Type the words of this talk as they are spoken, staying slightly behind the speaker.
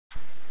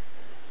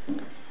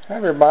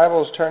Have your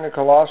Bibles, turn to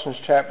Colossians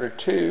chapter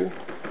 2.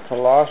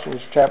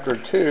 Colossians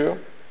chapter 2.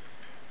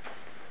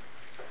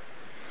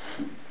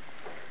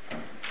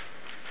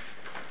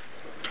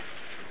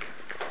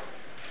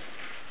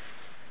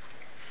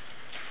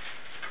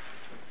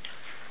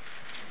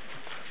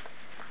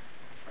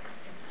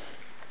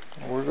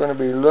 We're going to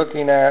be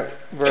looking at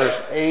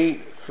verse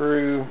 8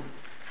 through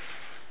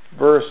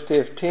verse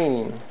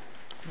 15.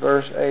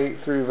 Verse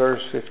 8 through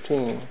verse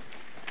 15.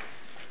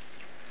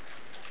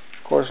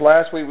 Of course,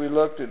 last week we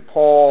looked at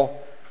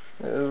Paul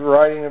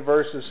writing in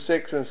verses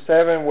 6 and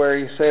 7 where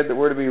he said that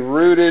we're to be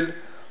rooted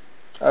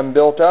and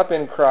built up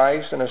in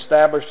Christ and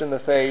established in the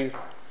faith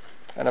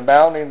and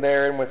abounding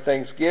therein with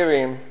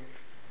thanksgiving,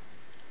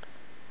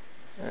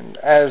 and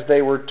as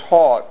they were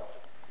taught.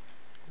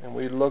 And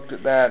we looked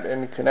at that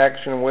in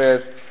connection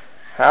with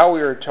how we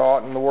were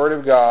taught in the Word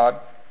of God.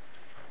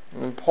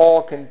 And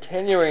Paul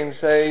continuing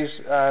says,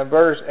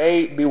 verse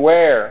 8,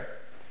 Beware.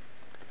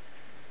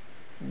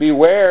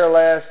 Beware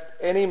lest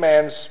any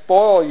man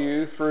spoil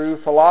you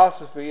through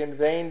philosophy and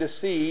vain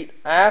deceit,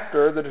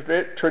 after the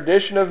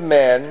tradition of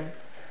men,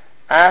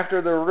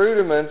 after the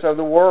rudiments of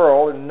the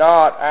world, and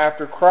not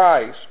after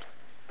Christ.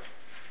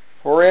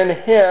 For in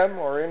him,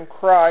 or in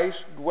Christ,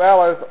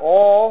 dwelleth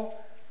all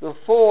the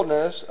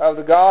fullness of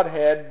the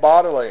Godhead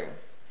bodily.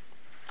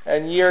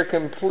 And ye are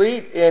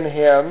complete in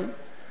him,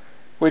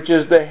 which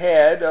is the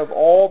head of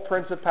all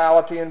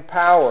principality and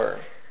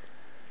power,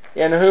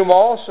 in whom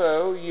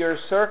also ye are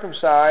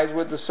circumcised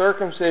with the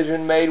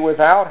circumcision made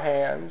without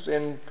hands,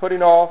 in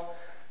putting off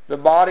the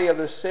body of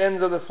the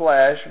sins of the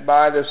flesh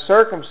by the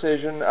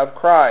circumcision of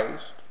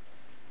Christ,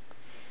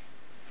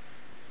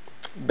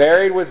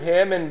 buried with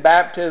him in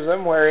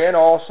baptism, wherein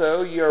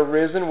also ye are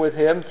risen with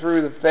him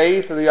through the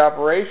faith of the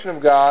operation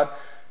of God,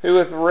 who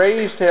hath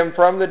raised him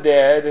from the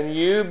dead, and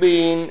you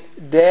being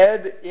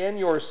dead in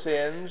your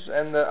sins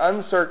and the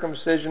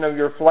uncircumcision of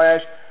your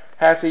flesh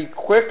hath he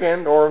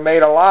quickened or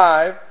made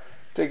alive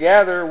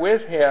together with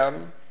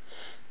him,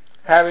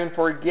 having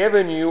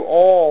forgiven you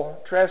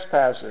all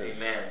trespasses.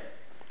 Amen.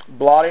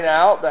 Blotting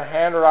out the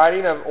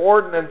handwriting of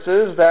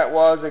ordinances that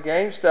was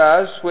against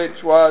us,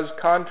 which was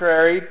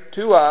contrary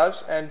to us,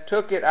 and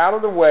took it out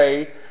of the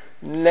way,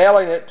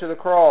 nailing it to the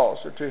cross,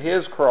 or to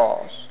his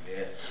cross.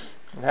 Yes.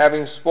 And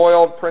having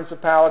spoiled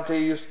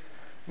principalities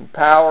and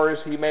powers,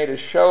 he made a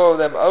show of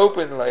them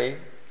openly,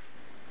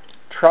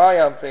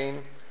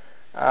 triumphing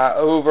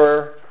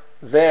over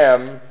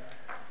them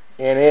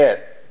in it.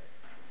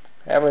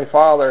 Heavenly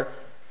Father,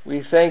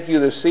 we thank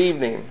you this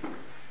evening,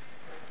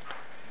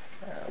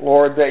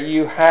 Lord, that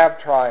you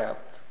have triumphed.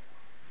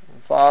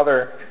 And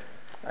Father,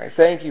 I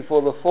thank you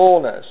for the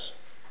fullness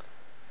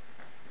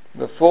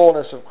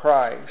of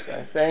Christ.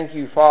 I thank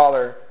you,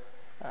 Father,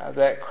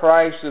 that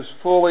Christ is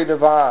fully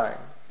divine.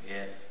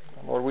 Yes.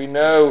 Lord, we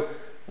know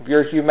of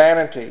your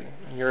humanity,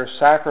 your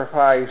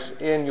sacrifice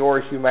in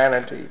your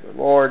humanity. But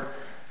Lord,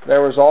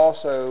 there was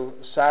also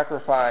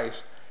sacrifice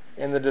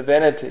in the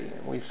divinity.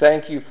 And we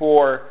thank you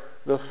for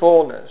the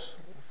fullness.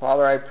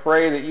 Father, I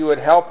pray that you would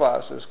help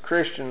us as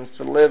Christians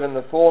to live in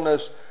the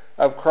fullness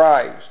of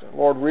Christ.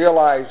 Lord,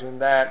 realizing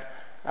that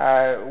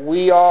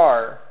we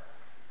are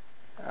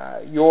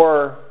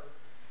your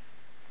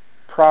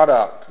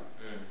product.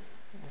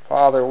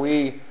 Father,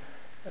 we,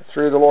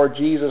 through the Lord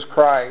Jesus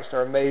Christ,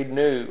 are made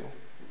new.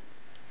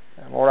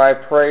 And Lord, I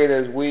pray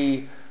that as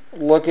we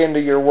look into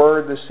your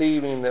word this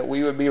evening, that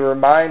we would be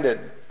reminded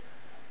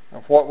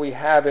of what we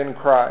have in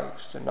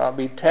Christ and not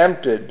be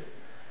tempted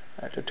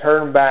to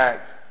turn back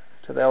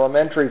to the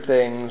elementary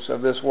things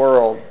of this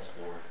world.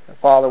 And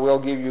Father, we'll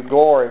give you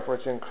glory, for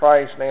it's in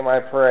Christ's name I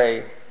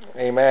pray.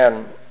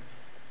 Amen.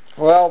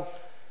 Well,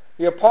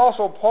 the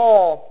Apostle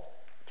Paul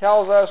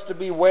tells us to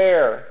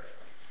beware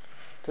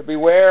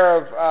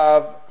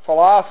of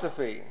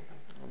philosophy,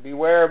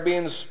 beware of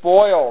being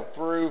spoiled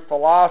through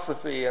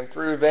philosophy and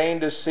through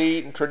vain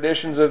deceit and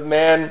traditions of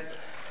men.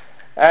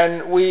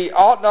 And we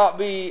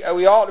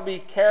ought to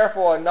be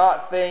careful and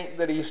not think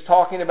that he's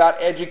talking about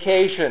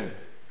education.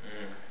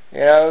 You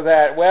know,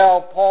 that,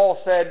 well, Paul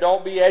said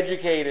don't be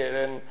educated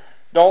and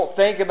don't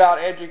think about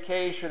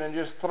education and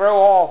just throw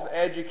off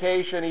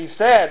education. He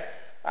said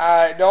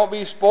don't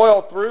be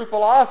spoiled through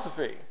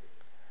philosophy.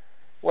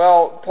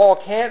 Well, Paul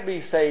can't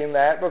be saying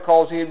that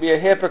because he'd be a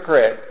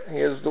hypocrite. He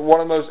is one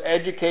of the most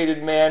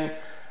educated men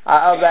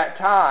of that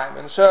time.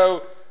 And so,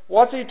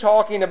 what's he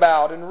talking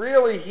about? And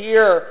really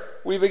here,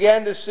 we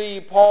begin to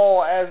see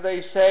Paul, as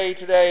they say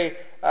today,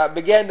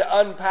 begin to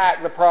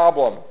unpack the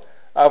problem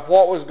of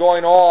what was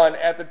going on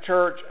at the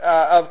church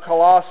of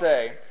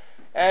Colossae.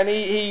 And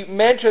he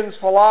mentions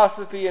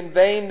philosophy and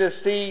vain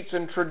deceits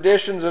and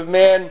traditions of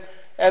men,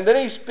 and then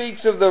he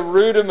speaks of the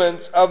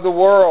rudiments of the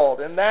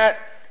world. And that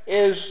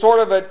is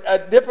sort of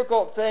a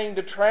difficult thing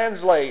to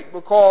translate,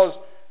 because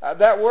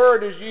that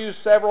word is used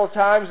several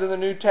times in the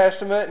New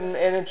Testament, and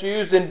it's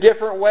used in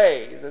different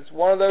ways. It's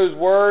one of those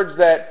words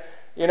that,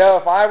 you know,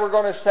 if I were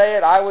going to say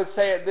it, I would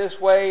say it this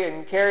way,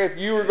 and Carrie, if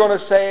you were going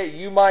to say it,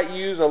 you might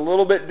use a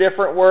little bit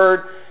different word,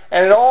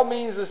 and it all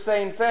means the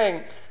same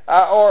thing.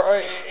 or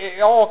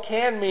it all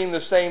can mean the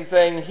same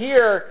thing.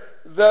 Here,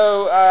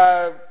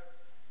 though,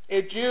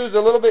 it's used a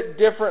little bit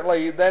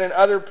differently than in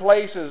other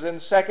places.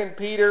 In 2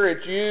 Peter,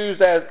 it's used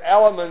as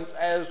elements,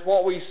 as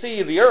what we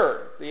see, the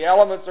earth. The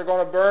elements are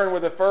going to burn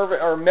with a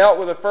fervent, or melt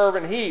with a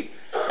fervent heat.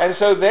 And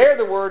so there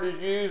the word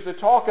is used to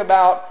talk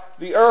about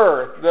the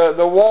earth,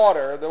 the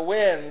water, the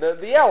wind,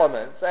 the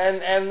elements.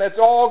 And it's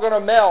all going to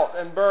melt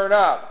and burn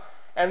up.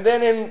 And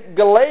then in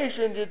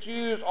Galatians, it's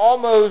used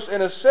almost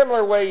in a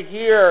similar way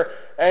here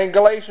in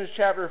Galatians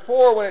chapter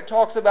 4, when it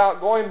talks about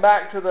going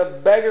back to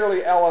the beggarly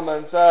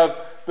elements of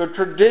the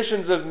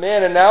traditions of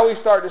men. And now we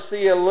start to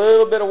see a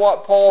little bit of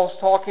what Paul's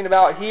talking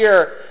about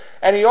here.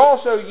 And he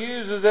also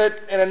uses it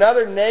in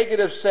another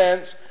negative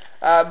sense,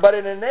 but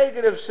in a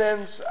negative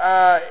sense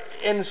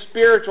in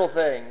spiritual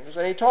things.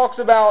 And he talks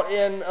about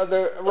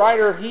the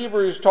writer of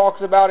Hebrews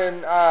talks about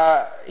in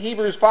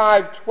Hebrews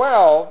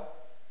 5:12,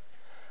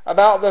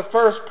 about the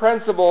first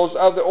principles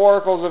of the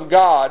oracles of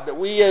God, that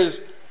we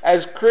as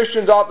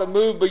Christians ought to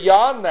move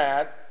beyond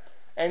that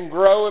and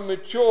grow and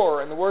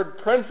mature. And the word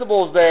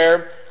principles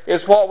there is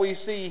what we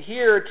see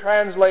here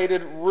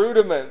translated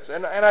rudiments.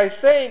 And I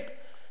think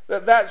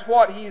that that's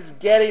what he's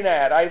getting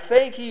at. I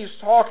think he's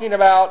talking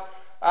about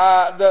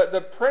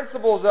the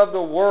principles of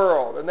the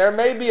world. And there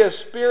may be a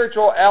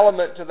spiritual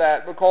element to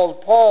that,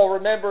 because Paul,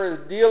 remember,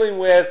 is dealing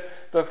with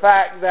the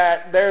fact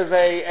that there's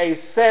a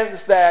sense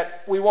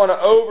that we want to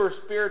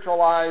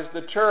over-spiritualize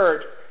the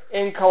church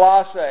in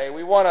Colossae.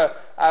 We want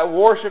to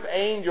worship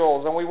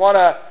angels, and we want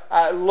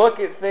to look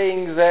at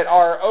things that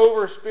are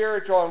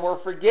over-spiritual, and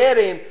we're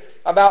forgetting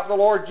about the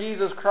Lord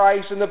Jesus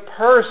Christ and the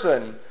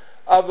person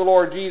of the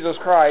Lord Jesus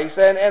Christ.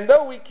 And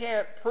though we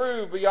can't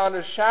prove beyond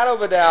a shadow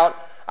of a doubt,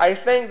 I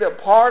think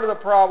that part of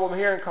the problem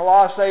here in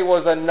Colossae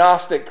was a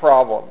Gnostic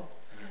problem.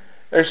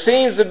 There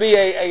seems to be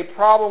a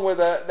problem with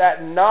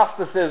that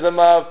Gnosticism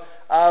of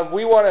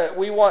we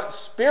want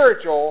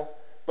spiritual,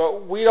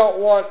 but we don't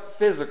want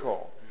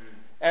physical.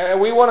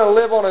 And we want to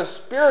live on a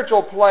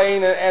spiritual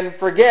plane and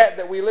forget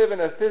that we live in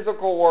a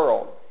physical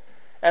world.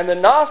 And the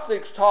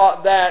Gnostics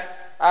taught that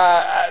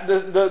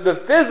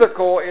the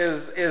physical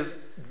is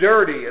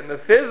dirty, and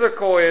the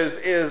physical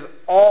is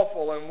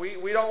awful, and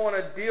we don't want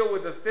to deal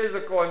with the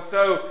physical. And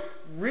so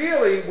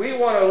really we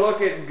want to look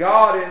at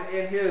God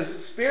in His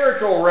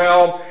spiritual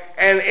realm,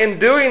 and in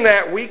doing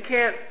that we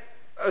can't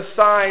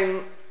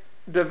assign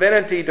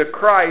divinity to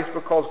Christ,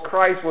 because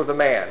Christ was a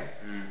man.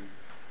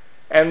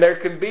 And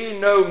there can be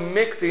no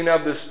mixing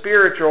of the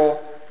spiritual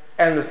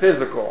and the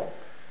physical.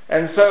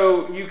 And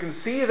so you can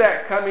see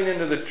that coming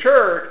into the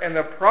church, and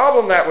the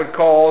problem that would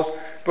cause,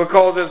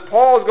 because as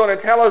Paul is going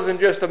to tell us in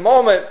just a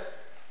moment,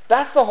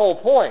 that's the whole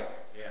point.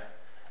 Yeah.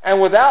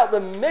 And without the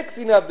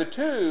mixing of the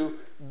two,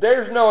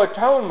 there's no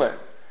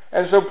atonement.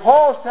 And so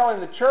Paul's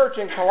telling the church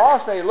in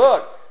Colossae,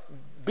 look,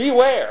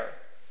 beware.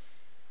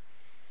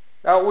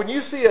 Now when you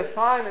see a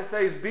sign that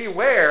says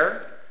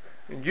beware,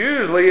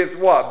 usually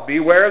it's what?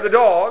 Beware of the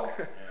dog.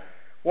 Yeah.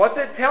 What's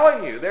it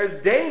telling you?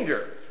 There's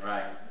danger.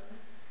 Right.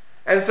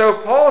 And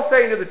so Paul's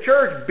saying to the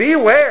church,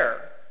 beware.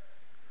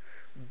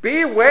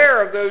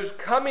 Beware of those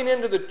coming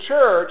into the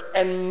church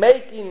and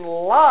making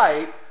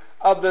light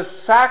of the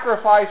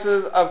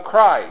sacrifices of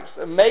Christ,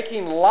 and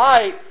making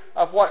light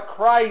of what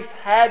Christ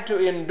had to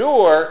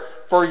endure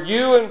for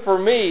you and for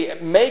me,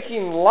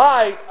 making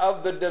light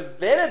of the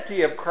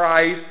divinity of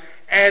Christ,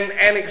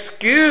 and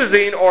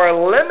excusing or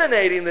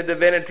eliminating the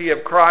divinity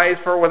of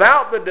Christ. For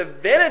without the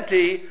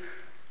divinity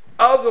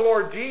of the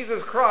Lord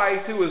Jesus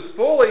Christ, who was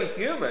fully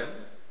human,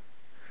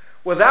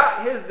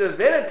 without His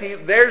divinity,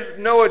 there's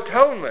no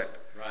atonement.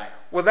 Right.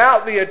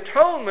 Without the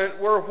atonement,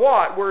 we're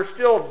what? We're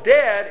still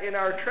dead in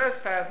our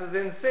trespasses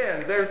and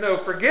sins. There's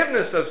no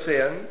forgiveness of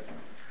sins.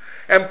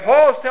 And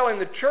Paul's telling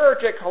the church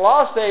at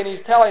Colossae, and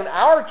he's telling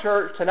our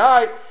church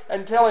tonight,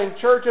 and telling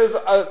churches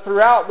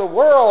throughout the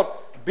world,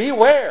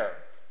 beware.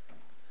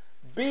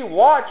 Be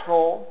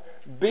watchful,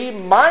 be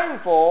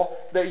mindful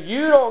that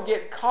you don't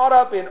get caught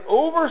up in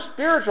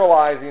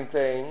over-spiritualizing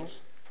things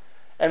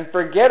and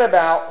forget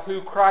about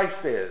who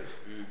Christ is.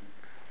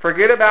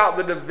 Forget about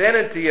the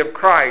divinity of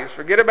Christ.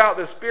 Forget about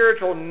the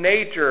spiritual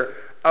nature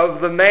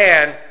of the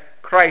man,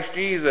 Christ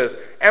Jesus.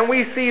 And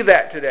we see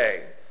that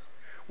today.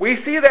 We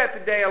see that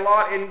today a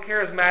lot in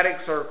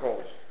charismatic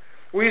circles.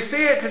 We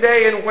see it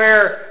today in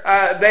where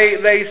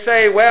they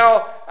say,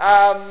 well,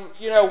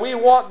 we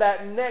want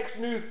that next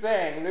new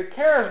thing. The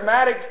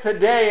charismatics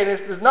today, and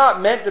this is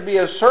not meant to be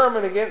a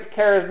sermon against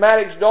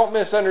charismatics, don't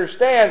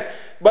misunderstand,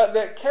 but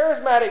that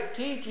charismatic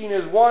teaching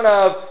is one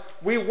of,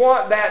 we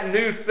want that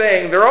new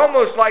thing. They're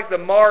almost like the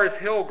Mars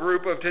Hill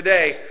group of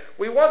today.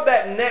 We want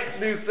that next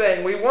new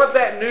thing. We want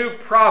that new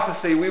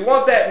prophecy. We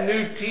want that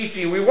new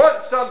teaching. We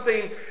want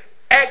something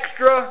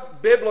extra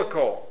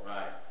biblical.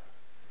 Right.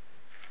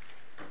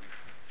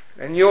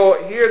 And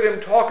you'll hear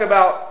them talk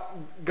about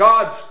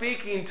God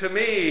speaking to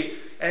me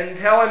and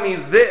telling me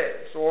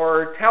this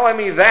or telling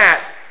me that.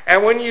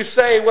 And when you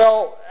say,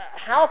 well,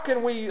 how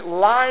can we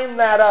line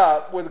that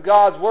up with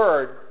God's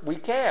Word? We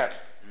can't.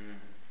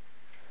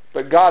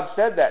 But God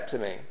said that to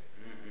me.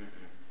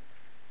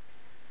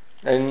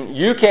 And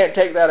you can't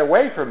take that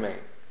away from me.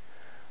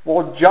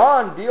 Well,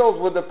 John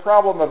deals with the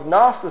problem of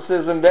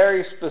Gnosticism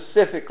very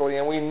specifically,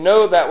 and we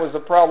know that was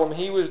the problem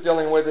he was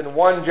dealing with in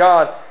 1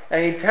 John. And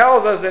he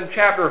tells us in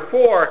chapter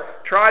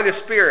 4, try the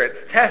spirits,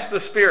 test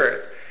the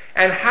spirits.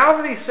 And how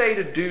did he say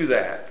to do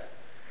that?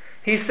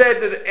 He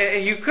said that,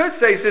 and you could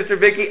say, Sister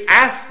Vicki,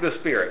 ask the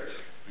spirits.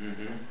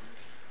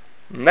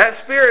 And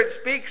that spirit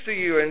speaks to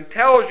you and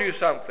tells you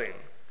something.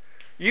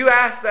 You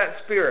ask that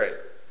spirit,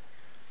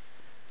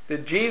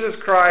 did Jesus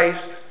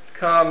Christ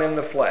come in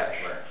the flesh?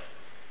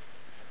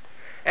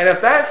 And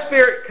if that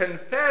spirit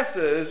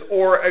confesses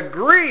or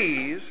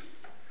agrees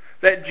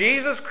that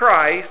Jesus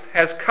Christ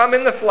has come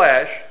in the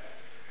flesh,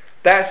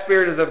 that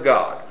spirit is of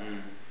God.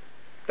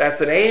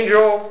 That's an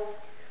angel,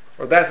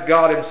 or that's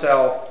God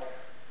himself,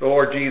 the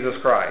Lord Jesus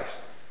Christ.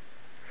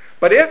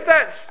 But if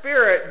that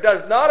spirit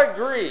does not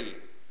agree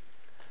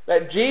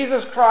that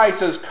Jesus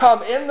Christ has come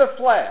in the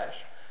flesh,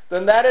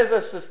 then that is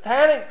a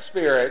satanic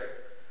spirit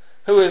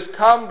who has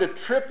come to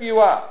trip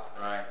you up.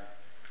 Right.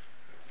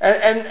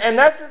 And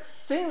that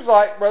seems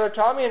like, Brother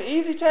Tommy, an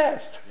easy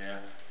test. Yeah.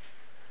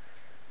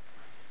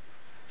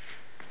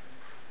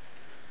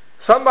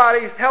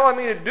 Somebody's telling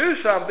me to do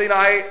something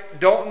I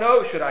don't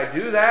know. Should I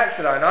do that?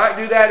 Should I not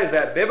do that? Is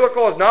that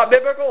biblical? Is not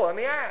biblical? Let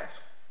me ask.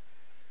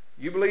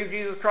 You believe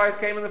Jesus Christ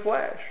came in the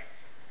flesh?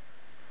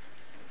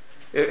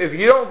 If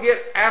you don't get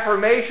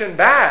affirmation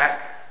back,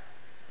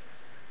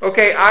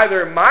 okay,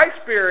 either my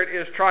spirit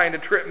is trying to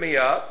trip me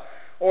up,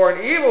 or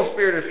an evil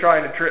spirit is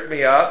trying to trip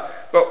me up,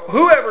 but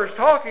whoever's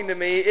talking to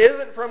me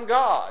isn't from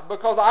God,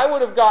 because I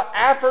would have got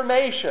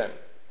affirmation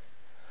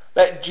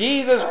that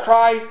Jesus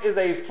Christ is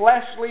a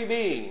fleshly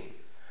being,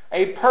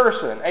 a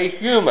person, a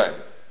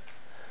human,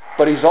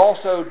 but he's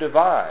also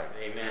divine.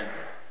 Amen.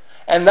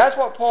 And that's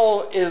what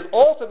Paul is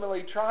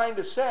ultimately trying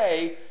to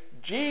say.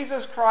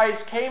 Jesus Christ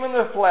came in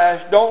the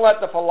flesh. Don't let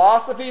the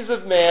philosophies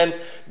of men,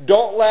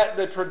 don't let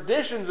the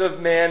traditions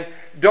of men,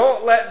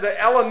 don't let the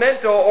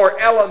elemental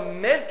or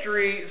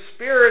elementary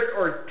spirits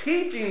or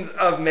teachings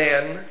of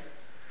men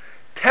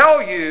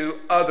tell you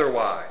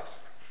otherwise.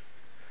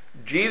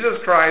 Jesus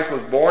Christ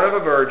was born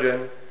of a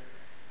virgin.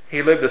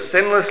 He lived a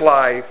sinless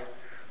life.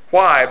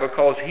 Why?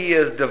 Because he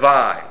is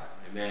divine.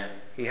 Amen.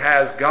 He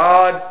has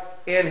God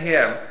in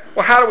him.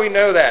 Well, how do we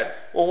know that?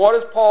 Well, what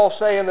does Paul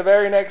say in the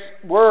very next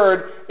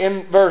word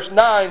in verse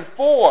 9?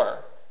 For,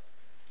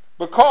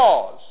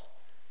 because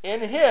in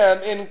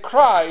him, in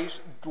Christ,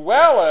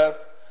 dwelleth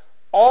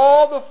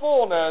all the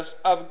fullness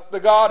of the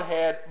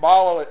Godhead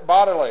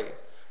bodily.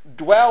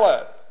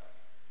 Dwelleth.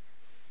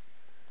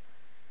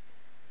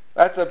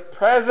 That's a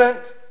present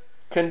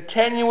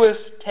continuous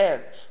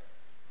tense.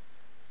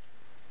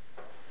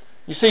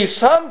 You see,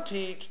 some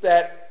teach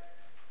that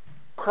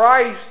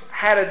Christ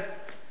had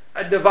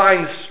a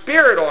divine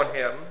spirit on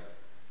him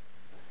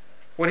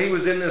when he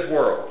was in this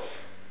world.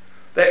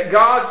 That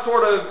God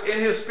sort of,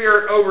 in his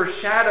spirit,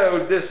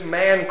 overshadowed this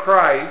man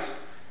Christ.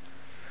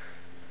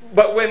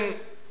 But when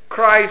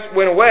Christ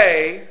went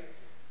away,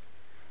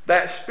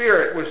 that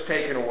spirit was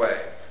taken away.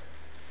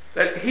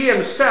 That he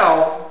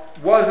himself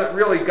wasn't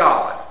really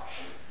God.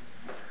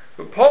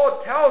 But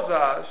Paul tells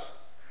us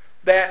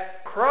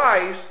that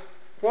Christ,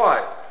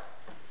 what?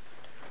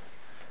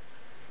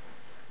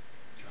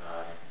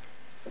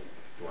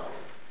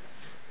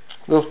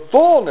 The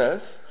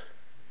fullness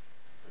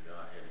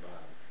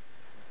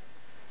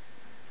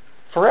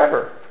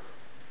forever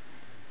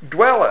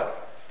dwelleth.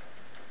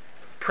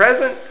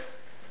 Present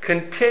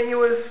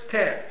continuous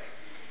tense.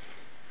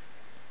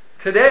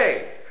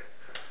 Today,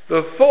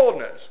 the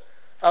fullness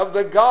of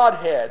the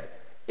Godhead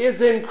is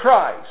in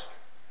Christ,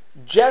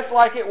 just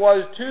like it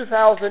was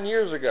 2,000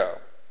 years ago,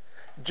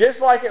 just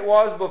like it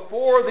was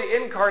before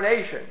the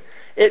incarnation.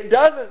 It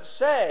doesn't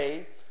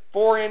say,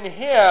 for in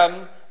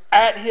him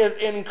at his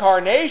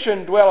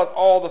incarnation dwelleth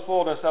all the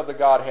fullness of the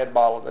Godhead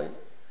bodily.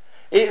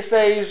 It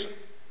says,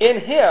 in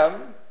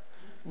him,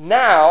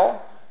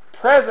 now,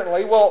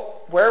 presently.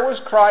 Well, where was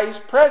Christ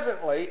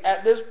presently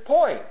at this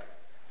point?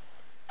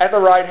 At the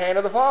right hand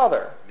of the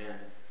Father. Amen.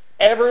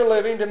 Ever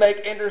living to make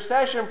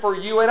intercession for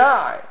you and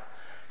I.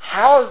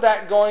 How is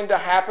that going to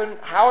happen?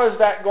 How is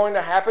that going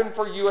to happen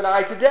for you and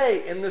I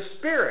today? In the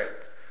Spirit,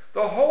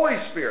 the Holy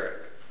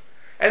Spirit.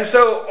 And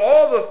so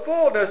all the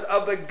fullness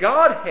of the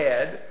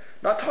Godhead,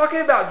 not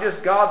talking about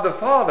just God the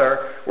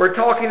Father, we're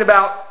talking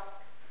about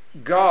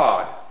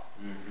God,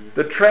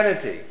 the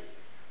Trinity.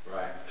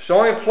 Right. It's the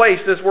only place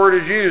this word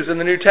is used in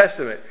the New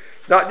Testament.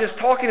 It's not just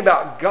talking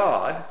about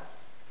God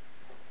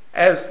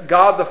as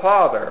God the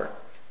Father.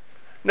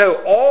 No,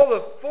 all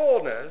the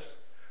fullness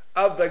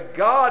of the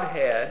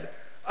Godhead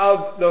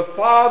of the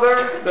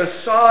Father, the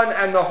Son,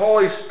 and the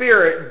Holy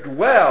Spirit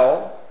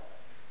dwell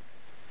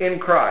in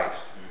Christ.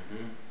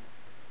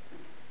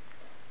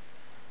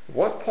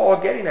 What's Paul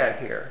getting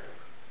at here?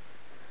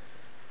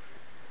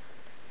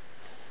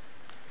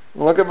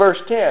 Look at verse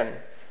 10.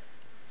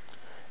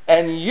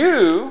 And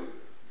you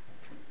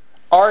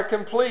are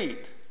complete.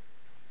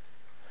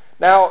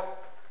 Now,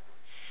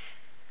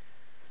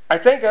 I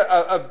think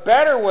a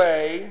better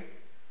way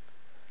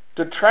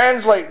to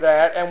translate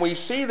that, and we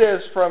see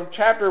this from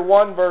chapter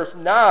 1, verse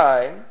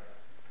 9,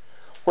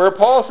 where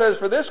Paul says,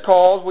 "For this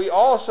cause we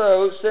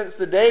also, since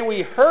the day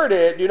we heard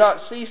it, do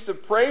not cease to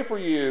pray for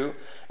you,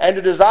 and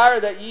to desire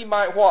that ye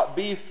might" what?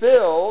 "Be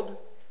filled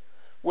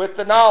with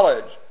the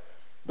knowledge."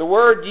 The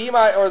word "ye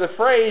might," or the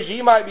phrase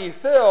 "ye might be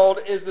filled,"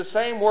 is the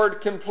same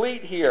word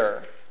 "complete"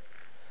 here.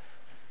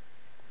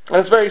 And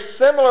it's a very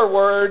similar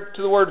word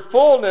to the word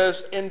 "fullness"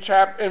 in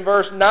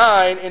verse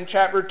 9 in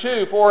chapter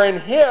 2. "For in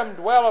him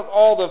dwelleth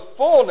all the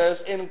fullness,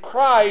 in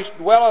Christ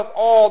dwelleth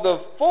all the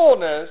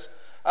fullness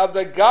of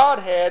the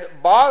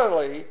Godhead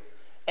bodily,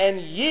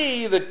 and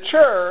ye, the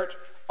church,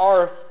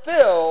 are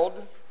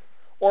filled,"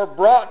 or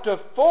brought to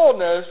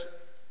fullness,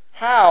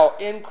 how?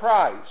 In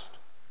Christ,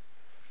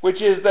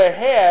 which is the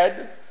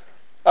head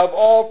of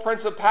all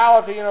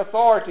principality and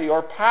authority,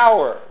 or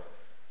power.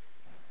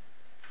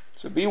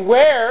 So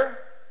beware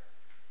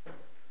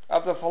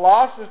of the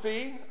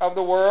philosophy of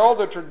the world,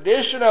 the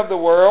tradition of the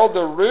world,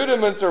 the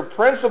rudiments or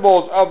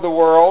principles of the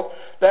world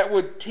that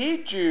would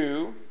teach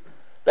you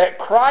that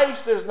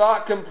Christ is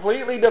not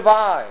completely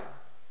divine.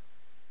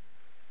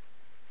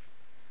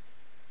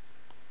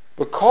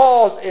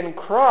 Because in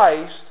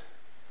Christ,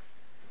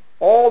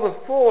 all the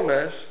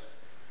fullness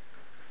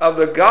of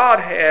the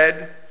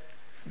Godhead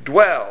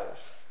dwells.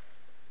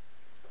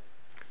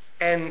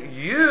 And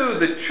you,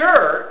 the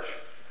church,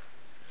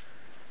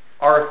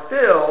 are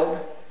filled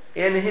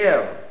in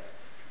Him.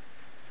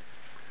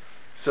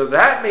 So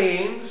that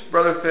means,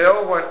 Brother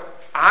Phil, when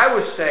I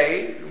was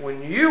saved,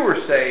 when you were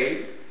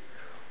saved,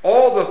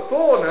 all the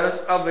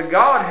fullness of the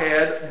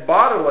Godhead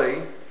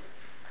bodily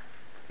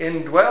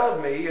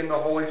indwelled me in the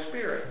Holy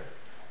Spirit.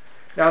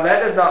 Now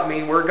that does not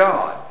mean we're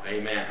God.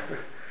 Amen.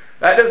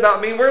 That does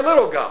not mean we're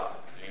little God.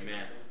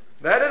 Amen.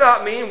 That does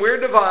not mean we're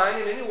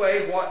divine in any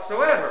way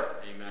whatsoever.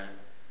 Amen.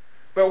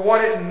 But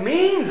what it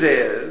means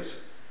is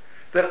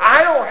that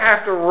I don't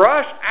have to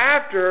rush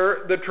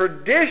after the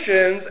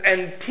traditions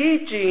and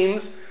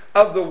teachings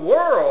of the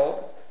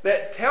world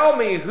that tell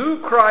me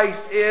who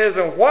Christ is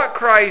and what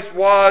Christ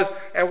was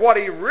and what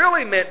He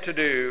really meant to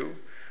do,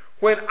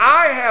 when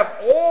I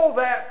have all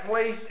that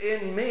placed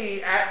in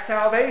me at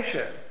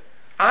salvation.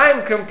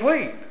 I'm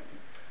complete.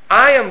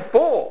 I am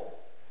full.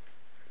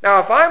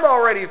 Now, if I'm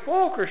already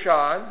full,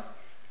 Krishan,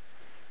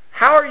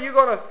 how are you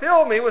going to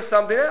fill me with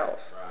something else?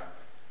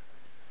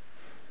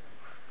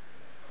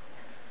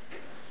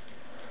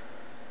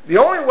 The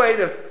only way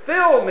to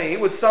fill me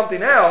with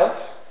something else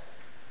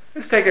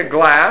is take a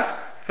glass,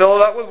 fill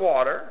it up with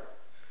water,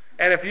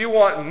 and if you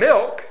want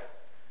milk,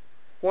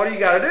 what do you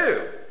got to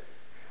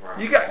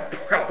do? You got to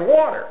pour out the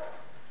water.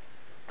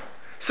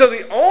 So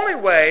the only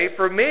way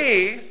for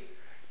me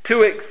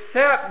to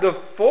accept the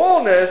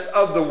fullness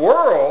of the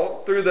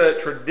world through the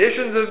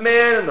traditions of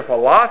men and the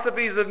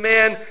philosophies of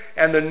men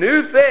and the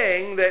new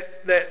thing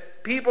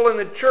that people in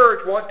the church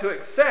want to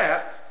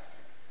accept,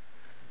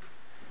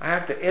 I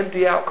have to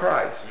empty out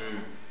Christ.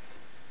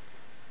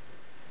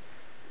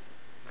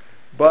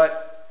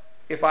 But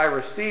if I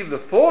receive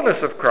the fullness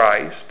of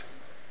Christ,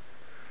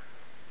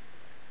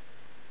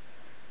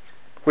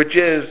 which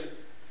is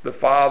the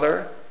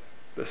Father,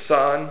 the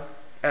Son,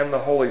 and the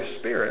Holy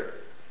Spirit,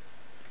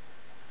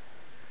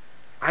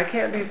 I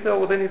can't be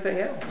filled with anything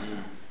else.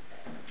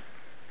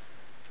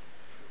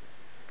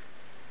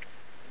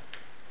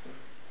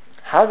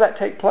 How does that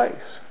take place?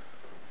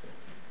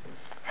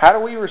 How do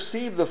we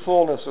receive the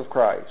fullness of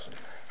Christ?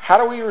 How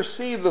do we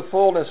receive the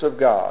fullness of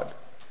God?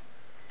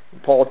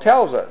 Paul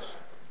tells us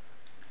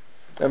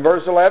in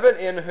verse 11,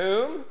 "In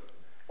whom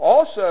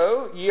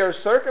also ye are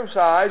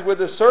circumcised with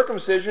the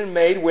circumcision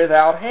made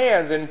without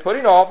hands, in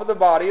putting off of the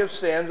body of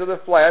sins of the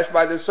flesh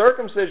by the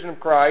circumcision of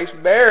Christ,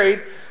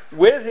 buried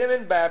with Him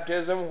in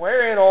baptism,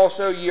 wherein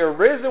also ye are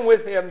risen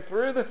with Him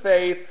through the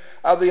faith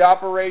of the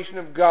operation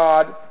of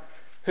God,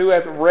 who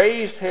hath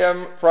raised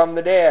Him from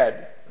the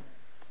dead."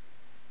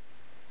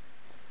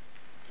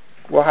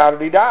 Well, how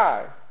did He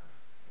die?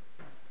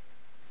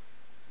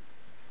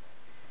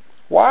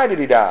 Why did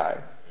He die?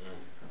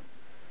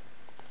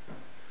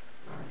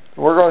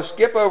 We're going to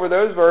skip over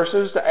those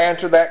verses to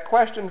answer that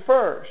question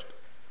first.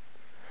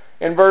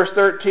 In verse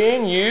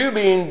 13, "You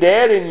being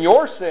dead in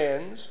your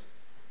sins,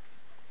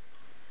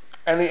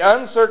 and the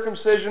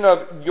uncircumcision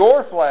of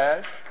your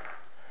flesh,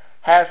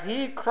 hath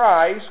He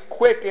Christ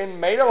quickened,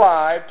 made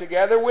alive,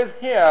 together with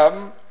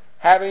Him,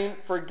 having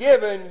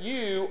forgiven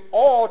you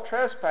all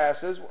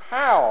trespasses."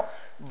 How?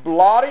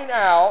 Blotting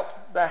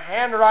out the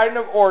handwriting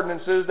of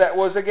ordinances that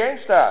was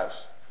against us.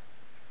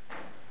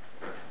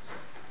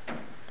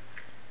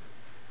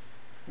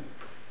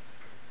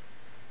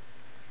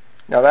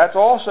 Now that's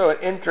also an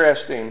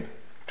interesting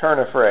turn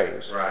of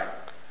phrase. Right.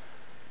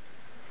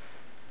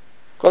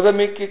 Because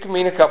it can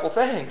mean a couple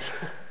things.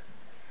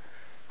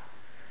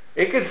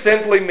 It could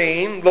simply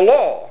mean the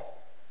law.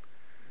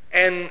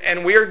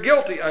 And we are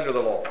guilty under the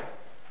law.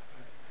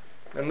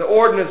 And the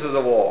ordinances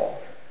of law.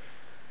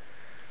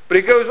 But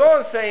he goes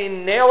on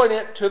saying, nailing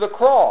it to the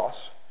cross.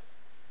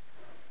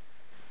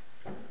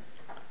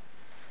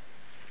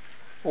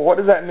 Well, what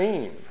does that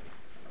mean?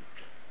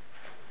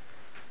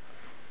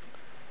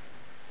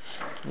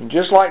 And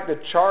just like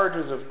the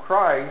charges of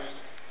Christ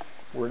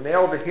were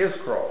nailed to His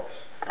cross.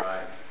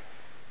 Right.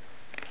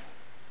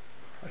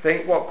 I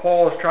think what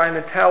Paul is trying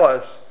to tell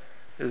us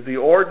is the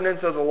ordinance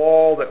of the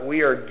law that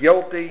we are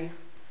guilty.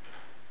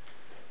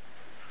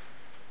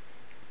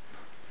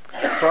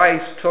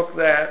 Christ took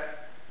that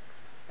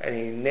and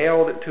He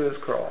nailed it to His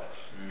cross.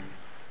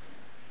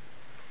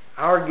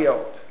 Our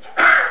guilt,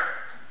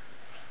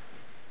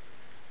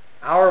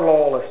 our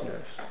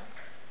lawlessness.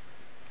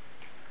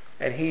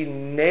 And He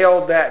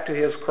nailed that to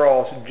His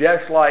cross,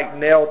 just like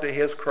nailed to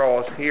His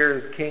cross,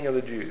 here's King of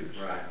the Jews.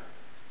 Right.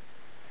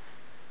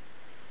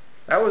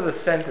 That was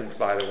a sentence,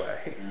 by the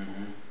way.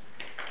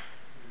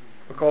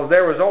 Because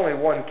there was only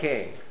one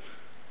king.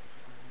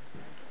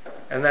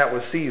 And that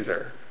was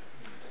Caesar.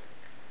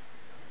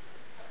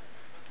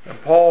 And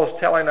Paul's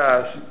telling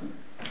us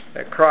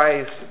that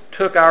Christ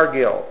took our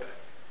guilt,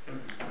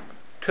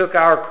 took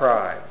our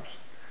crimes,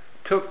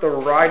 took the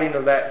writing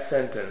of that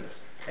sentence,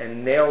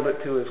 and nailed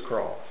it to His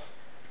cross.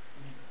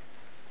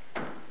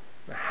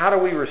 Now, how do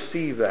we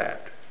receive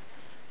that?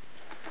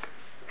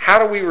 How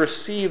do we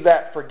receive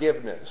that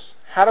forgiveness?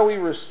 How do we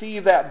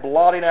receive that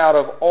blotting out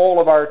of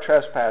all of our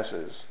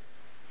trespasses?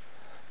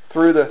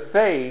 Through the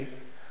faith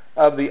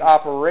of the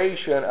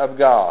operation of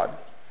God.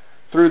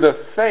 Through the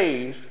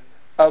faith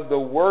of the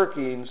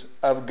workings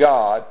of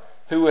God,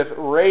 who hath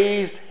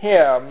raised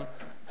Him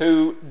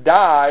who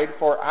died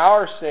for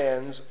our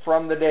sins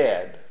from the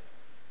dead.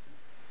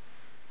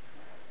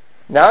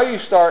 Now you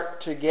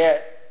start to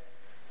get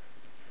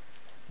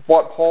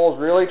what Paul's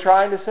really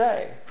trying to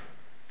say.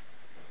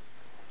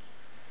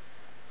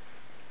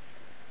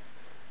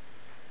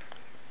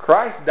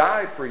 Christ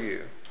died for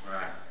you.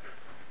 Right.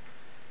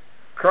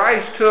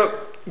 Christ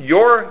took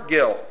your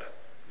guilt.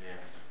 Yes.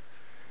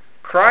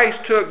 Christ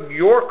took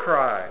your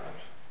crimes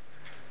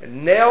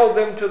and nailed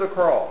them to the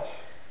cross.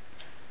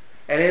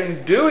 And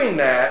in doing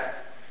that,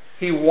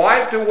 He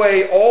wiped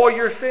away all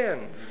your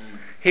sins.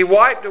 He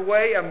wiped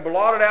away and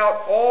blotted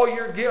out all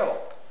your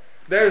guilt.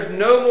 There's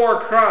no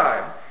more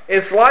crime.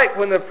 It's like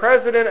when the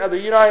President of the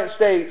United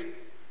States,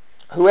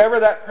 whoever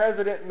that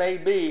president may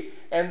be,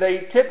 and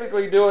they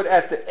typically do it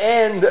at the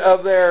end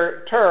of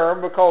their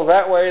term because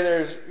that way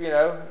there's,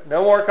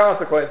 no more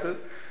consequences.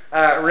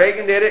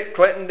 Reagan did it,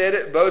 Clinton did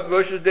it, both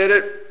Bushes did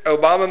it,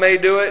 Obama may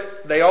do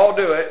it, they all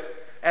do it.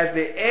 At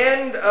the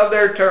end of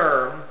their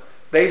term,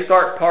 they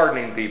start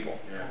pardoning people.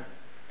 Yeah.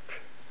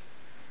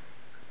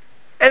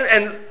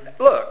 And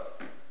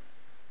look,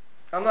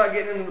 I'm not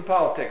getting into the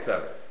politics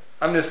of it.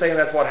 I'm just saying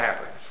that's what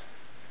happens.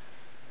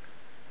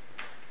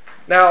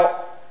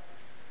 Now,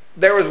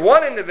 there was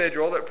one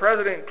individual that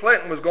President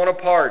Clinton was going to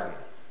pardon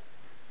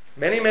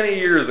many, many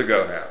years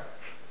ago now.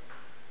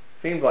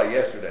 Seems like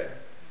yesterday.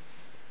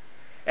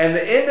 And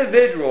the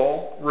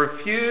individual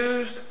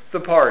refused the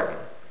pardon.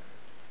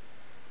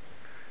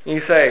 And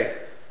you say,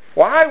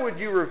 why would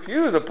you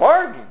refuse a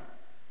pardon?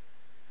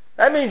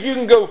 That means you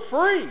can go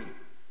free.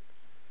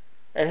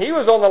 And he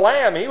was on the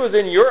lam. He was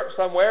in Europe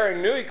somewhere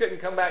and knew he couldn't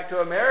come back to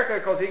America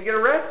because he'd get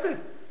arrested.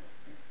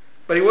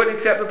 But he wouldn't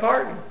accept the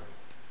pardon.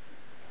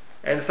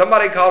 And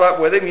somebody caught up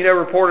with him.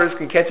 Reporters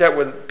can catch up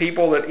with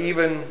people that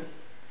even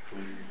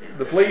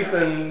the police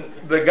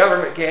and the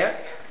government can't.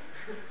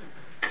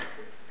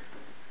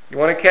 You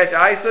want to catch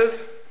ISIS?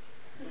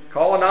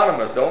 Call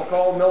Anonymous. Don't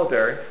call the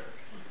military.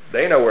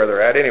 They know where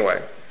they're at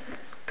anyway.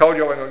 Told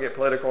you I wasn't going to get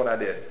political, and I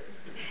did.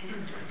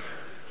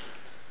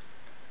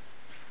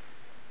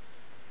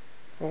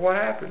 Well, what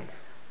happens?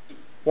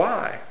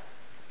 Why?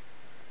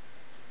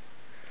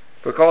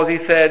 Because he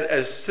said,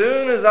 as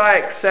soon as I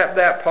accept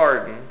that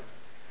pardon,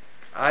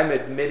 I'm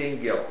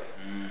admitting guilt.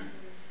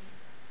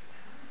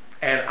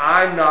 And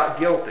I'm not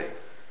guilty.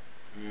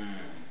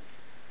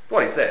 That's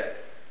what he said.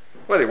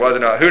 Whether he was or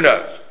not, who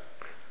knows?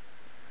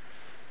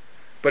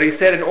 But he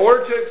said, in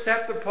order to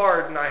accept the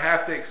pardon, I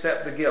have to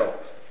accept the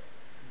guilt.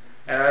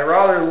 And I'd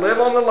rather live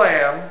on the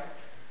lam,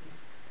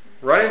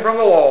 running from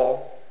the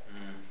law,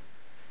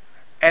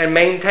 and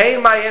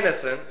maintain my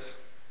innocence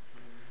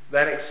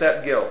than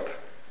accept guilt.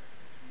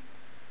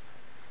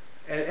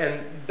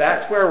 And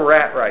that's where we're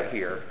at right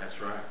here.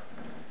 That's right.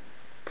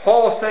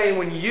 Paul's saying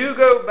when you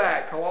go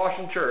back,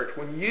 Colossian church,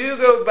 when you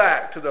go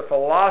back to the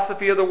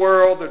philosophy of the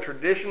world, the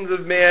traditions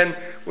of men,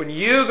 when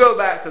you go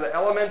back to the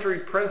elementary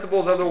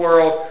principles of the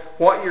world,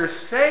 what you're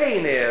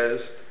saying is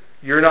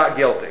you're not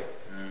guilty.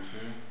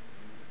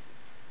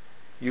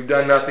 You've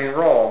done nothing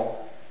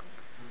wrong.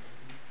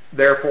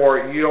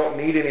 Therefore, you don't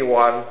need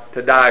anyone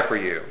to die for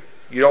you.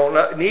 You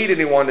don't need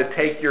anyone to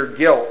take your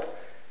guilt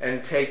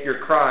and take your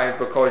crimes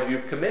because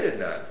you've committed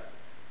none.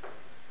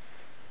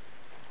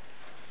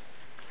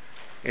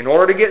 In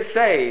order to get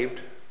saved,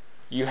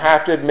 you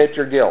have to admit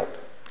your guilt.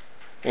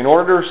 In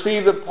order to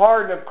receive the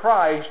pardon of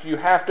Christ, you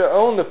have to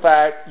own the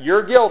fact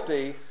you're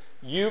guilty,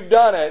 you've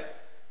done it,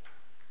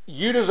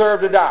 you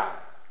deserve to die.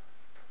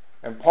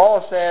 And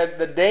Paul said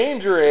the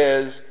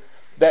danger is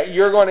that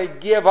you're going to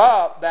give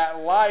up that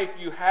life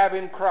you have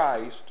in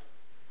Christ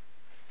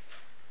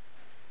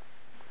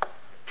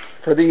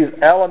for these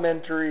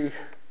elementary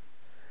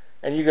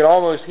And you can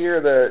almost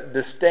hear the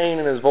disdain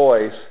in his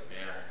voice.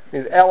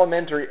 These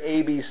elementary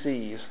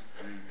ABCs.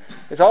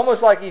 It's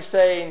almost like he's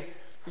saying,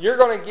 you're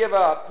going to give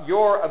up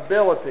your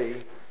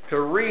ability to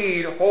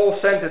read whole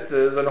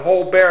sentences and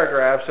whole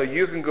paragraphs so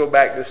you can go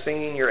back to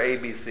singing your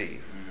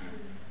ABCs.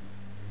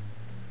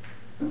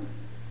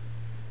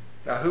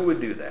 Now, who would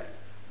do that?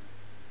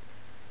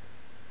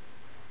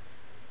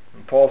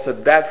 And Paul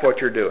said, that's what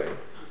you're doing.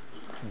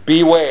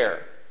 Beware.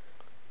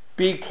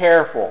 Be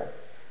careful.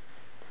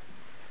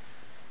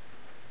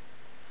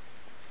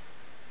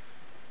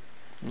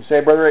 You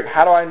say, Brother Rick,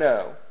 how do I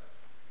know?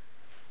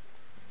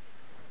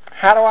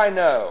 How do I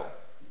know?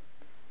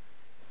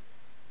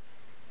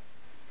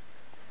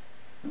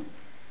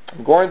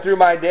 I'm going through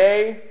my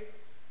day.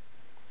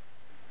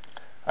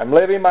 I'm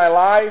living my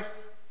life.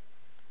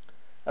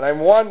 And I'm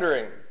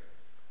wondering,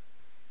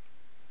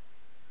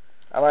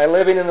 am I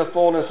living in the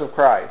fullness of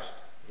Christ?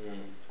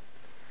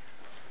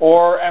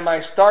 Or am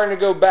I starting to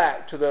go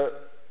back to the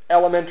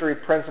elementary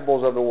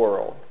principles of the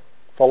world,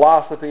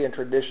 philosophy and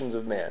traditions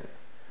of men?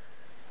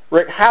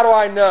 Rick, how do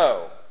I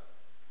know?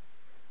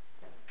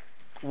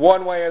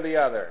 One way or the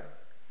other.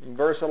 And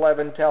verse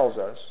 11 tells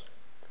us,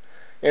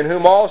 in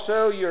whom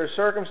also you are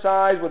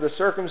circumcised with a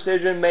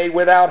circumcision made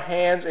without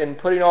hands, in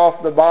putting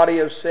off the body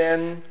of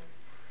sin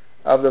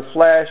of the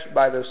flesh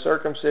by the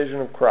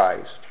circumcision of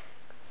Christ.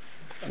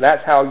 And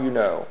that's how you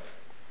know.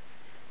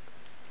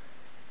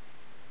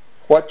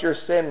 What's your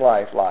sin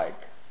life like?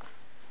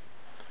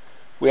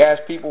 We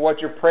ask people what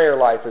your prayer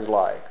life is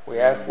like. We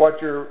ask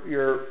what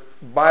your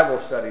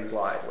Bible study is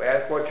like. We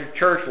ask what your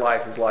church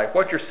life is like.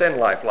 What's your sin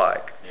life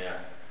like? Yeah.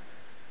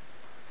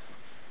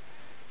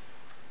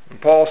 And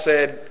Paul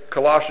said,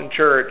 Colossian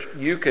church,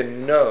 you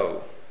can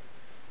know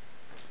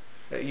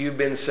that you've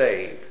been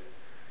saved.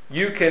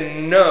 You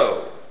can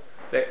know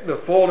that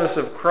the fullness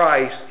of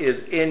Christ is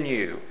in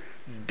you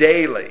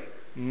daily,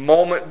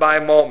 moment by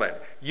moment.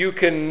 You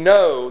can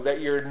know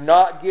that you're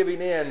not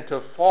giving in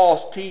to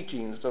false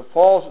teachings, to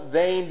false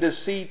vain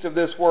deceits of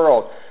this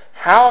world.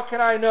 How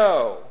can I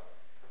know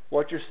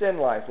what's your sin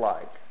life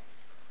like?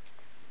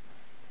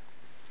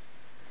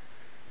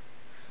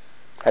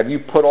 Have you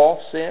put off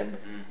sin?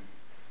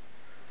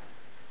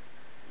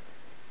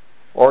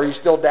 Or are you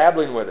still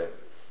dabbling with it?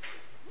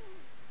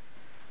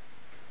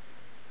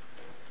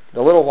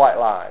 The little white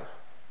lies,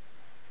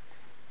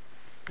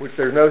 which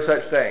there's no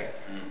such thing.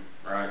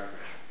 Right.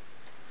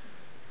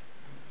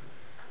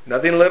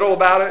 Nothing little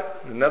about it,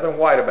 and nothing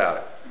white about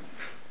it.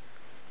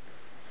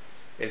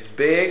 It's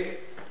big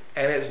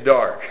and it's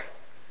dark.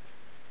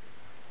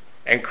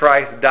 And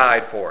Christ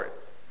died for it.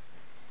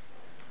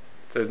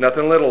 So there's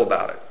nothing little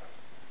about it.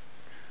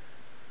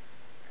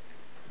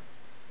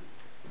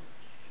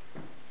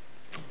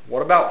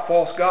 What about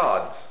false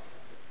gods?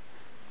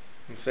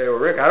 You say, well,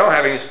 Rick, I don't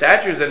have any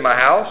statues in my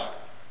house,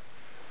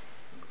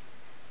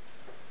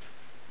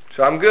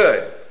 so I'm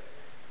good.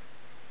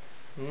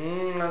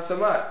 Not so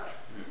much.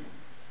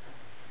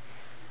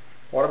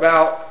 What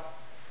about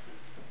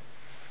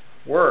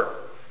work?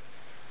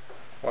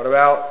 What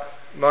about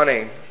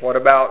money? What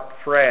about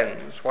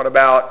friends? What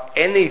about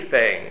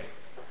anything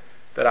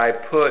that I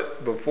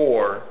put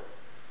before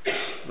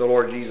the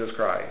Lord Jesus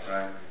Christ?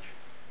 Right.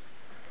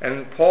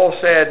 And Paul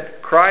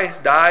said,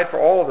 Christ died for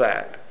all of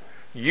that.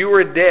 You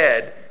were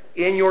dead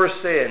in your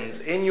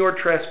sins, in your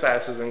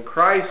trespasses, and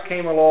Christ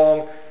came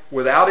along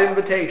without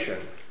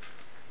invitation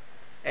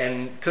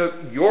and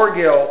took your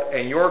guilt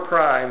and your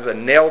crimes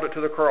and nailed it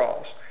to the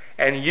cross.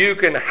 And you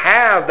can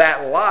have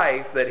that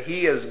life that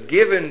He has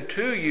given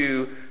to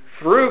you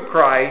through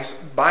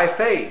Christ by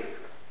faith.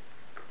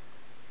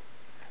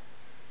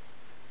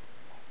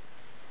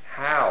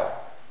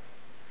 How?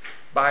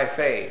 By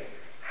faith.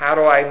 How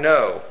do I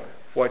know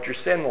what's your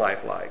sin life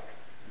like?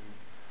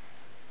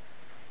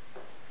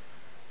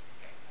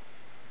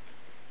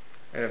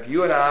 And if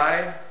you and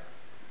I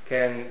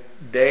can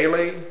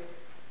daily,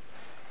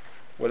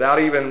 without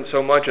even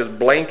so much as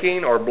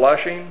blinking or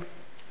blushing,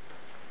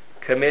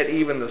 commit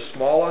even the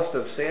smallest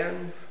of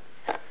sins,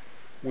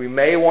 we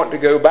may want to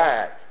go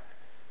back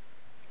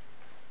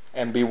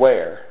and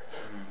beware.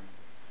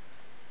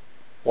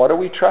 What are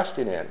we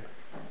trusting in?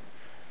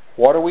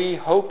 What are we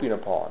hoping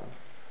upon?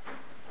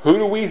 Who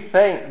do we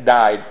think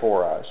died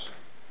for us?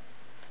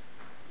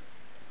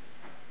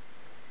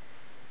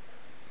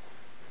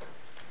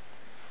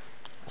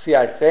 See,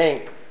 I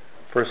think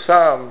for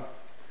some,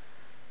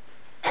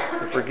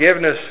 the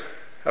forgiveness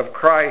of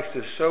Christ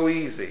is so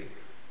easy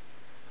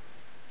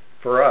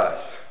for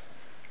us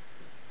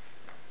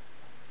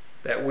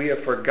that we have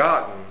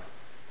forgotten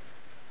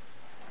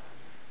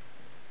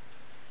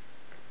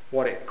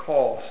what it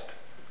cost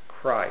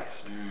Christ.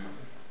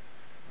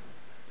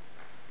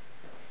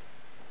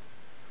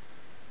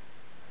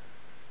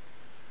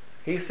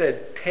 He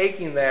said,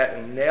 taking that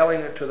and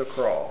nailing it to the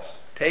cross,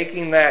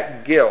 taking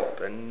that guilt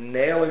and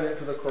nailing it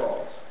to the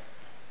cross.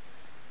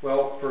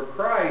 Well, for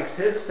Christ,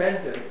 His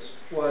sentence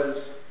was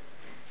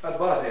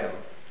above Him.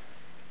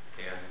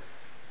 Yeah.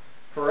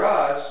 For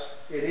us,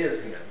 it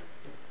is Him.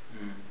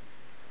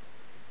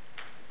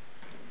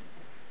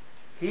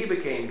 He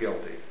became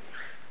guilty.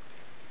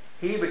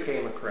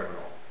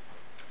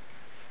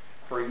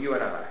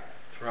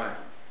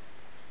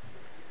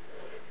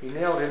 He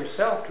nailed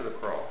himself to the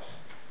cross.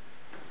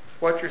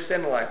 What's your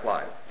sin life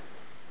like?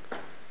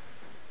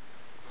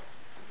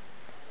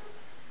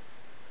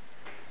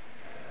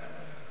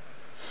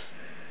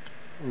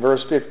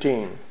 Verse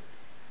 15.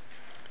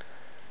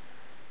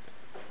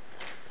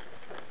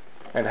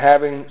 And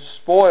having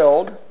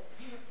spoiled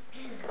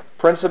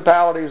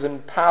principalities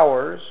and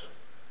powers,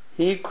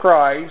 he,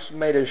 Christ,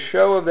 made a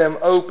show of them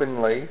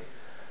openly,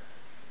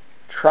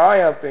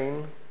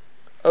 triumphing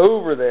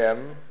over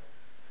them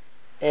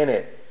in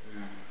it.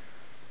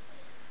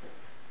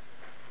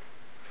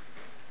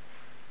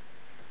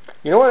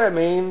 You know what that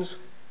means?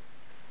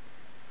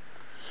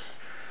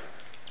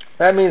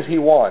 That means he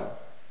won.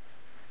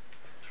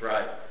 That's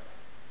right.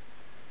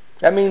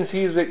 That means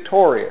he's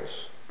victorious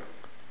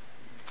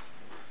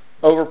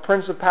over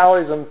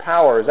principalities and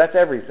powers. That's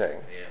everything.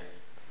 Yeah.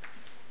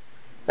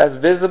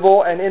 That's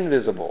visible and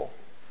invisible.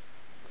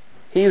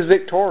 He's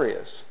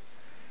victorious.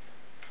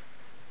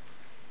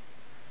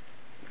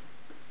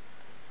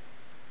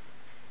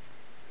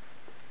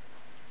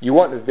 You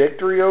want the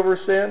victory over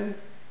sin?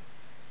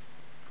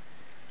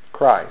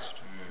 Christ.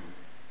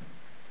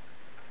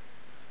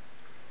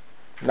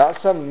 Not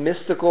some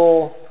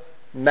mystical,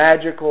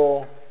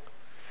 magical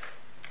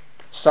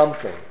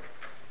something.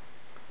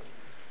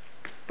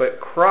 But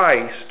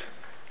Christ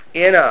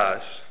in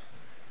us,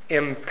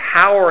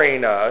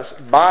 empowering us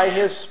by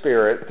His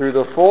Spirit through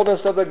the fullness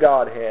of the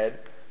Godhead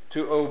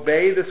to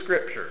obey the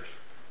Scriptures.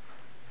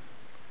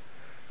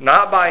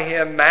 Not by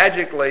Him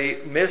magically,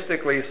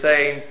 mystically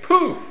saying,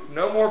 poof,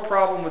 no more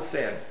problem with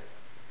sin.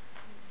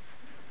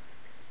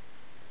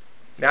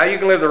 Now you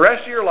can live the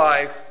rest of your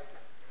life,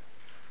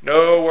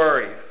 no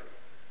worries.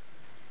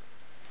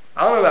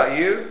 I don't know about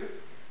you,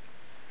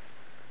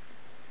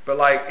 but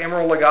like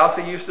Emerald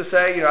Lagasse used to say,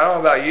 I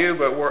don't know about you,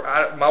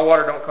 but my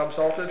water don't come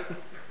salted.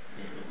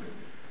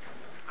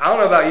 I don't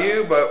know about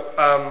you, but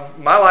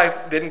my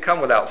life didn't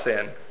come without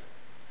sin.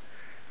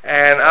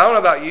 And I don't know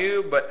about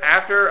you, but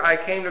after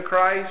I came to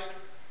Christ,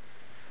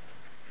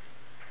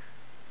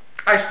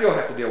 I still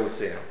have to deal with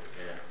sin.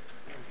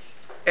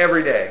 Yeah.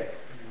 Every day.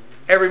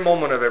 Every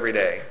moment of every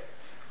day.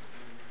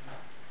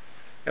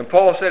 And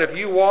Paul said, if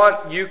you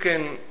want, you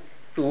can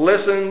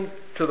listen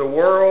to the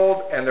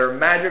world and their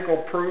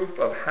magical proof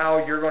of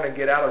how you're going to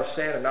get out of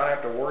sin and not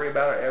have to worry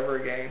about it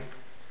ever again.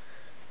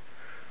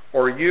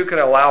 Or you can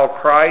allow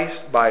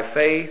Christ by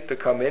faith to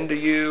come into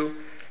you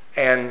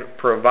and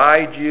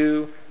provide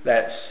you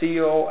that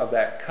seal of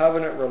that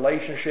covenant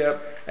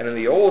relationship. And in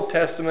the Old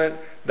Testament,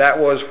 that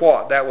was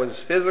what? That was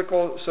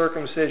physical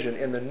circumcision.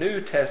 In the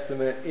New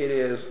Testament, it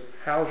is,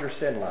 how's your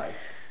sin life?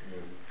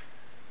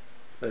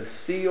 The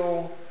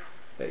seal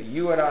that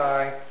you and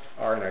I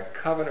are in a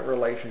covenant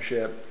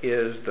relationship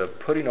is the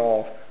putting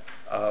off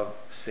of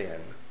sin.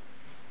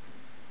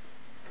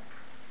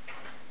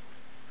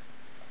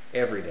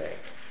 Every day.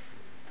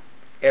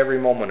 Every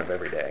moment of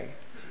every day.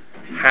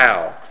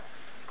 How?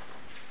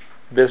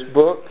 This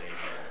book,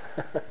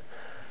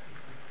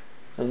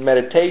 and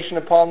meditation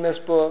upon this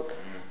book,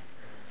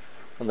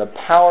 and the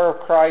power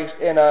of Christ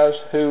in us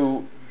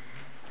who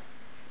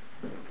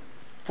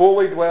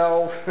fully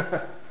dwells,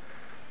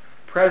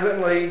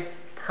 presently,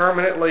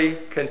 permanently,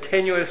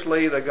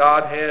 continuously, the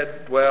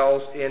Godhead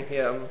dwells in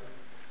Him.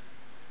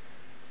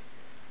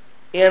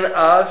 In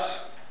us,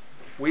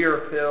 we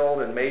are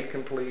filled and made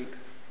complete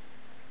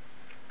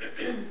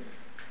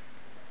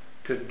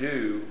to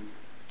do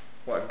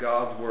what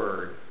God's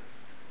Word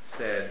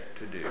said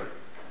to do.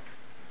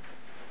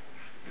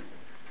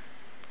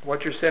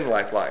 What's your sin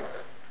life like?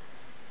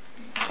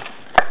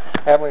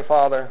 Heavenly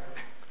Father,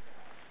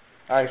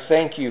 I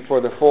thank You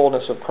for the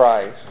fullness of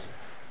Christ.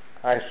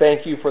 I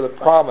thank You for the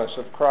promise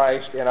of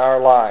Christ in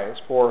our lives,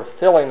 for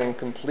filling and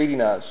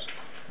completing us.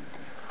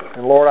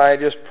 And Lord,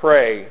 I just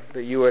pray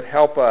that You would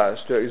help us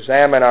to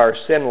examine our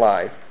sin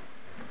life.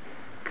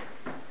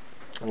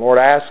 And Lord,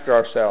 ask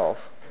ourselves,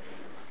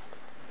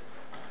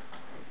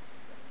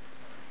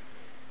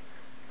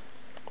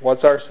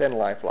 what's our sin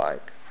life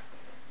like?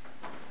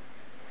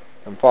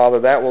 And Father,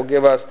 that will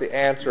give us the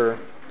answer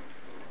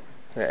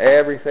to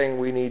everything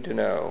we need to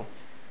know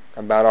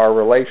about our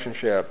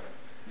relationship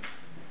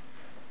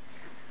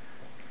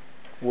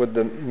with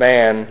the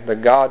man, the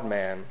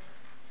God-man,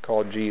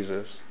 called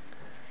Jesus.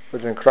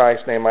 Which in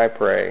Christ's name I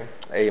pray.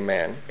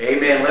 Amen.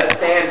 Amen. Let's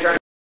stand.